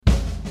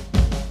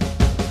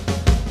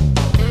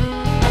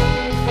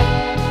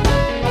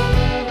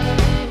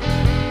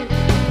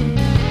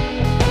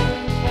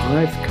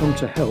come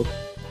to help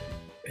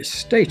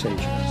estate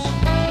agents.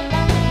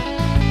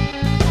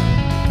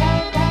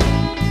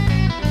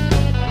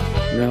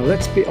 Now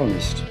let's be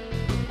honest,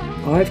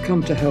 I've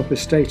come to help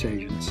estate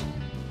agents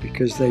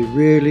because they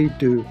really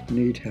do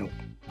need help.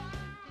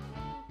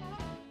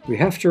 We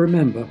have to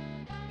remember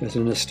that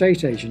an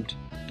estate agent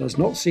does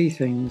not see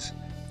things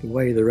the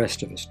way the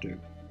rest of us do.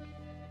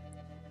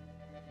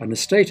 An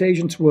estate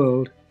agent's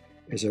world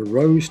is a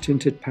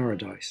rose-tinted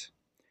paradise,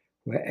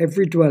 where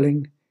every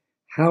dwelling,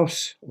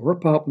 house or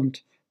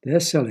apartment they're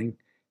selling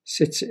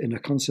sits in a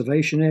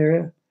conservation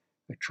area,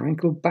 a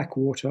tranquil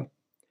backwater,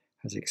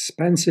 has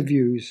expansive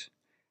views,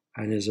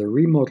 and is a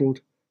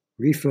remodeled,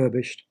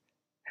 refurbished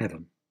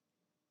heaven.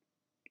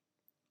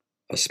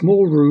 A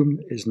small room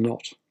is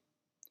not.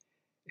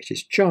 It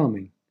is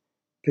charming,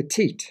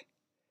 petite,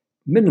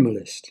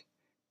 minimalist,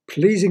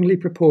 pleasingly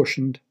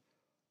proportioned,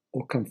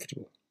 or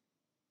comfortable.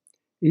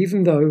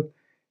 Even though,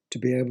 to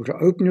be able to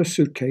open your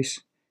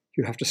suitcase,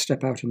 you have to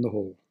step out in the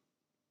hall.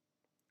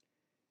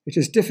 It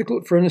is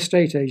difficult for an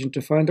estate agent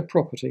to find a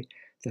property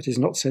that is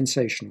not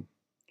sensational,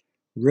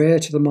 rare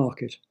to the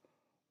market,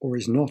 or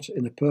is not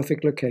in a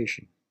perfect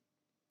location.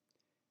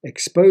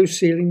 Exposed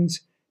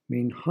ceilings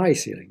mean high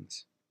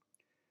ceilings.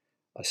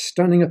 A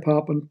stunning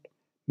apartment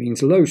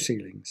means low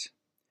ceilings.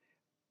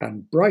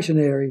 And bright and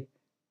airy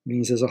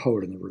means there's a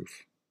hole in the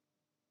roof.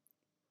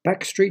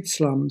 Backstreet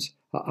slums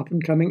are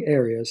up-and-coming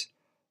areas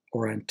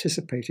or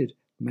anticipated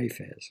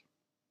Mayfairs.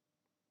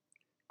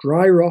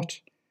 Dry rot,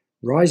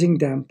 rising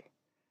damp,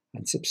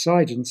 and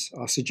subsidence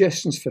are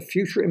suggestions for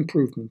future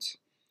improvements,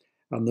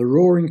 and the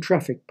roaring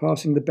traffic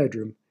passing the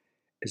bedroom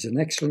is an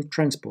excellent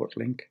transport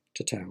link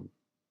to town.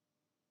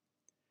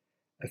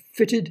 A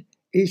fitted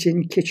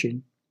eat-in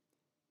kitchen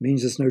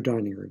means there's no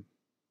dining room.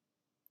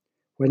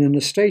 When an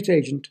estate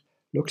agent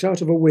looks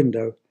out of a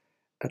window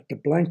at the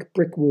blank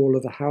brick wall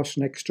of the house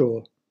next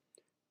door,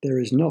 there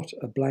is not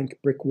a blank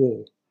brick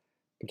wall,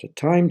 but a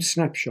timed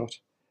snapshot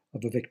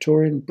of a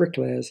Victorian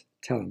bricklayer's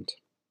talent.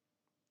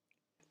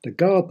 The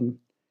garden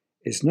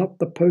is not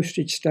the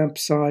postage stamp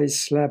size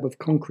slab of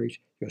concrete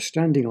you're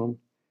standing on,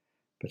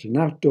 but an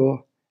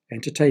outdoor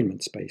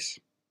entertainment space.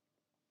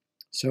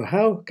 So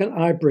how can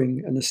I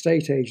bring an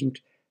estate agent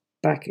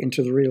back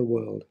into the real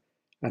world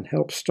and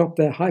help stop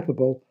their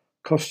hyperbole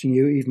costing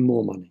you even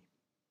more money?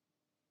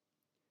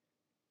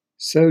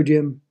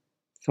 Sodium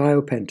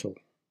thiopental,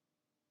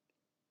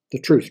 the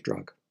truth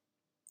drug,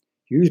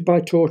 used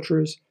by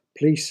torturers,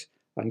 police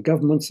and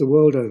governments the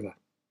world over,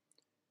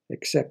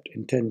 except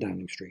in 10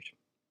 Downing Street.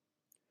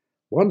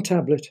 1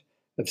 tablet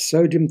of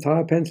sodium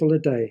thiopental a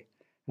day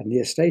and the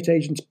estate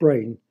agent's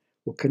brain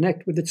will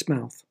connect with its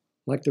mouth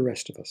like the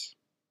rest of us.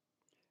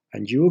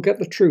 And you will get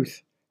the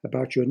truth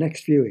about your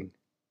next viewing.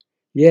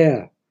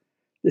 Yeah,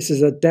 this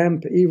is a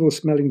damp,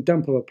 evil-smelling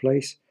dump of a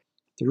place.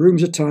 The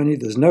rooms are tiny,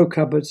 there's no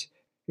cupboards,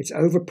 it's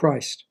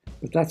overpriced,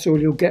 but that's all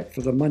you'll get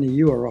for the money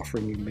you are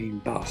offering, you mean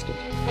bastard.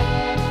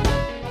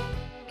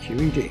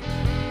 QED.